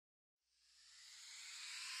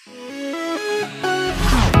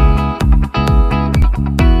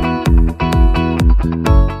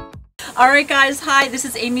Alright guys, hi, this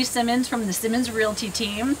is Amy Simmonds from the Simmonds Realty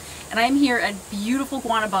team, and I'm here at beautiful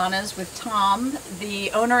Guanabanas with Tom,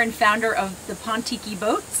 the owner and founder of the Pontiki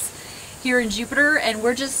boats here in Jupiter, and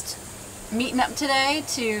we're just meeting up today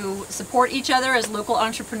to support each other as local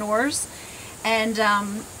entrepreneurs. And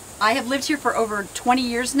I have lived here for over 20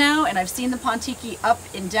 years now, and I've seen the Pontiki up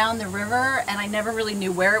and down the river, and I never really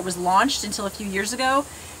knew where it was launched until a few years ago,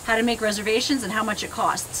 how to make reservations and how much it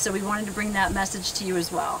costs. So we wanted to bring that message to you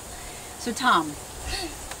as well. So Tom,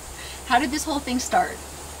 how did this whole thing start?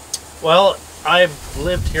 Well, I've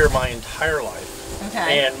lived here my entire life.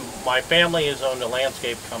 Okay. And my family has owned a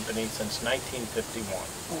landscape company since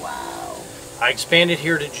 1951. Wow. I expanded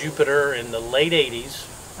here to Jupiter in the late 80s.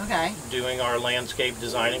 Okay. Doing our landscape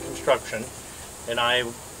design and construction. And I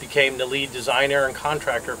became the lead designer and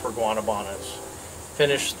contractor for Guanabanas.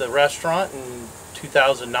 Finished the restaurant in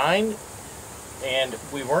 2009. And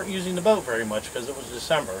we weren't using the boat very much because it was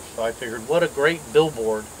December. So I figured what a great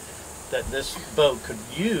billboard that this boat could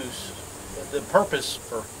use, the purpose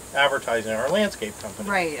for advertising our landscape company.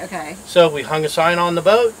 Right, okay. So we hung a sign on the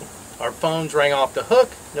boat. Our phones rang off the hook.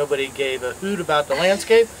 Nobody gave a hoot about the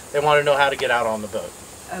landscape. They wanted to know how to get out on the boat.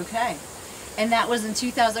 Okay. And that was in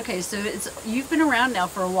 2000. Okay, so you've been around now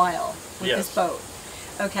for a while with Yes. this boat.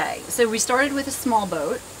 Okay, so we started with a small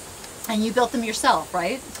boat. And you built them yourself,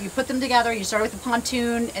 right? So you put them together, you started with the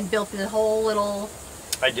pontoon and built the whole little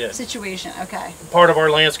situation. Okay. Part of our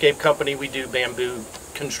landscape company, we do bamboo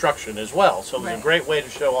construction as well. So it was Right. a great way to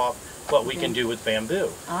show off what we can do with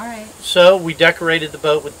bamboo. All right. So we decorated the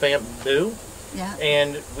boat with bamboo. Yeah.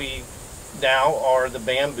 And we now are the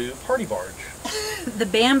bamboo party barge. The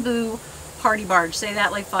bamboo party barge. Say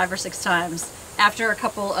that like 5 or 6 times after a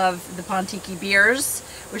couple of the Pontiki beers,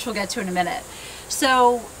 which we'll get to in a minute.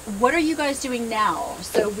 So what are you guys doing now?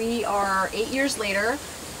 So we are 8 years later,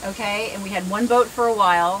 okay, and we had one boat for a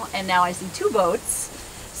while, and now I see 2 boats.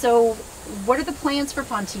 So what are the plans for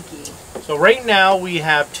Pontiki? So right now we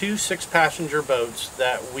have 2 6-passenger boats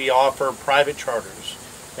that we offer private charters.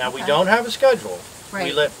 Now we don't have a schedule. Right.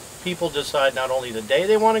 We let people decide not only the day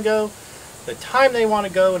they want to go, the time they want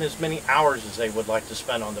to go, and as many hours as they would like to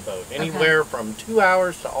spend on the boat. Anywhere from 2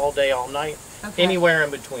 hours to all day, all night, anywhere in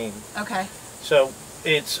between. Okay. So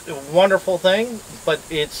it's a wonderful thing, but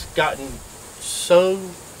it's gotten so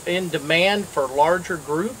in demand for larger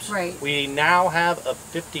groups. Right. We now have a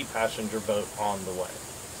 50-passenger boat on the way.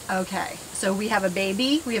 Okay. So we have a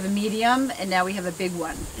baby, we have a medium, and now we have a big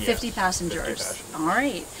one. Yes, 50 passengers. 50 passengers. All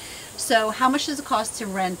right. So how much does it cost to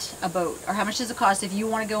rent a boat? Or how much does it cost if you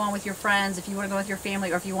want to go on with your friends, if you want to go with your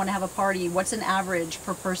family, or if you want to have a party? What's an average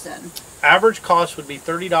per person? Average cost would be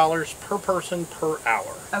 $30 per person per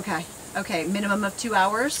hour. Okay. Okay. Minimum of 2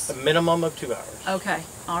 hours? A minimum of 2 hours. Okay.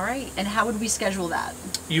 All right. And how would we schedule that?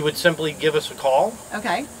 You would simply give us a call.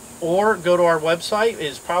 Okay. Or go to our website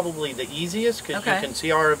is probably the easiest because you can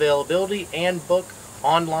see our availability and book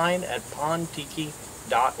online at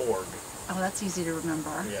pontiki.org. Oh, that's easy to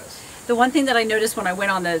remember. Yes. The one thing that I noticed when I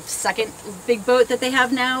went on the second big boat that they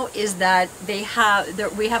have now is that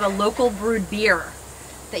we have a local brewed beer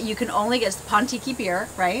that you can only get. Pontiki beer,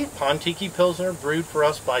 right? Pontiki Pilsner, brewed for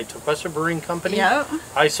us by Tequesta Brewing Company. Yep.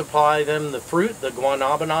 I supply them the fruit, the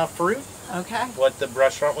Guanabana fruit, Okay. what the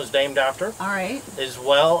restaurant was named after, All right. as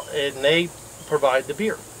well, and they provide the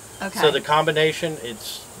beer. Okay. So the combination,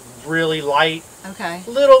 it's really light, Okay. a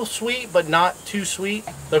little sweet, but not too sweet.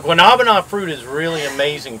 The Guanabana fruit is really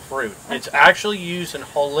amazing fruit. It's actually used in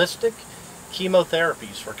holistic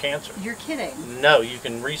chemotherapies for cancer. You're kidding. No, you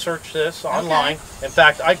can research this online. In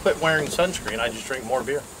fact, I quit wearing sunscreen. I just drink more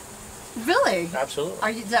beer. Really?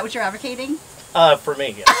 Absolutely. Is that what you're advocating? For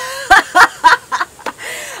me, yeah.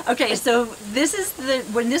 Okay, so this is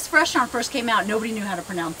when this restaurant first came out, nobody knew how to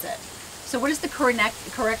pronounce it. So what is the correct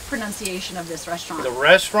pronunciation of this restaurant? The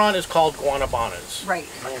restaurant is called Guanabanas. Right.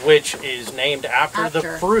 Which is named after the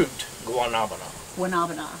fruit Guanabana.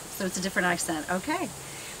 Guanabana. So it's a different accent. Okay.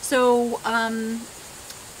 So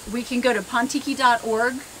we can go to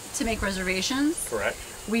pontiki.org to make reservations. Correct.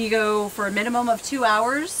 We go for a minimum of 2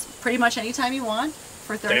 hours, pretty much anytime you want,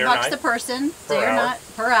 for $30 a person,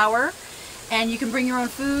 per hour. And you can bring your own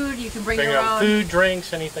food, you can bring your own food,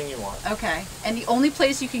 drinks, anything you want. Okay. And the only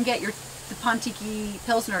place you can get the Pontiki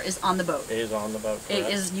Pilsner is on the boat. It is on the boat, correct.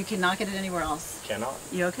 It is, you cannot get it anywhere else. Cannot.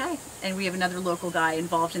 You okay? And we have another local guy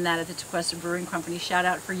involved in that at the Tequesta Brewing Company. Shout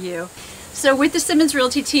out for you. So with the Simmonds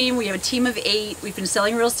Realty team, we have a team of 8. We've been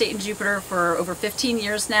selling real estate in Jupiter for over 15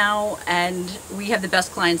 years now, and we have the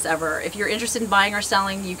best clients ever. If you're interested in buying or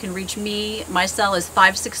selling, you can reach me. My cell is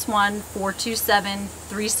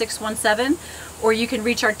 561-427-3617, or you can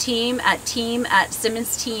reach our team at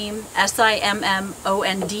Simmonds SIMMONDS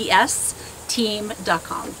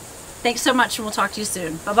team.com. Thanks so much, and we'll talk to you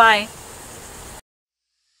soon. Bye-bye.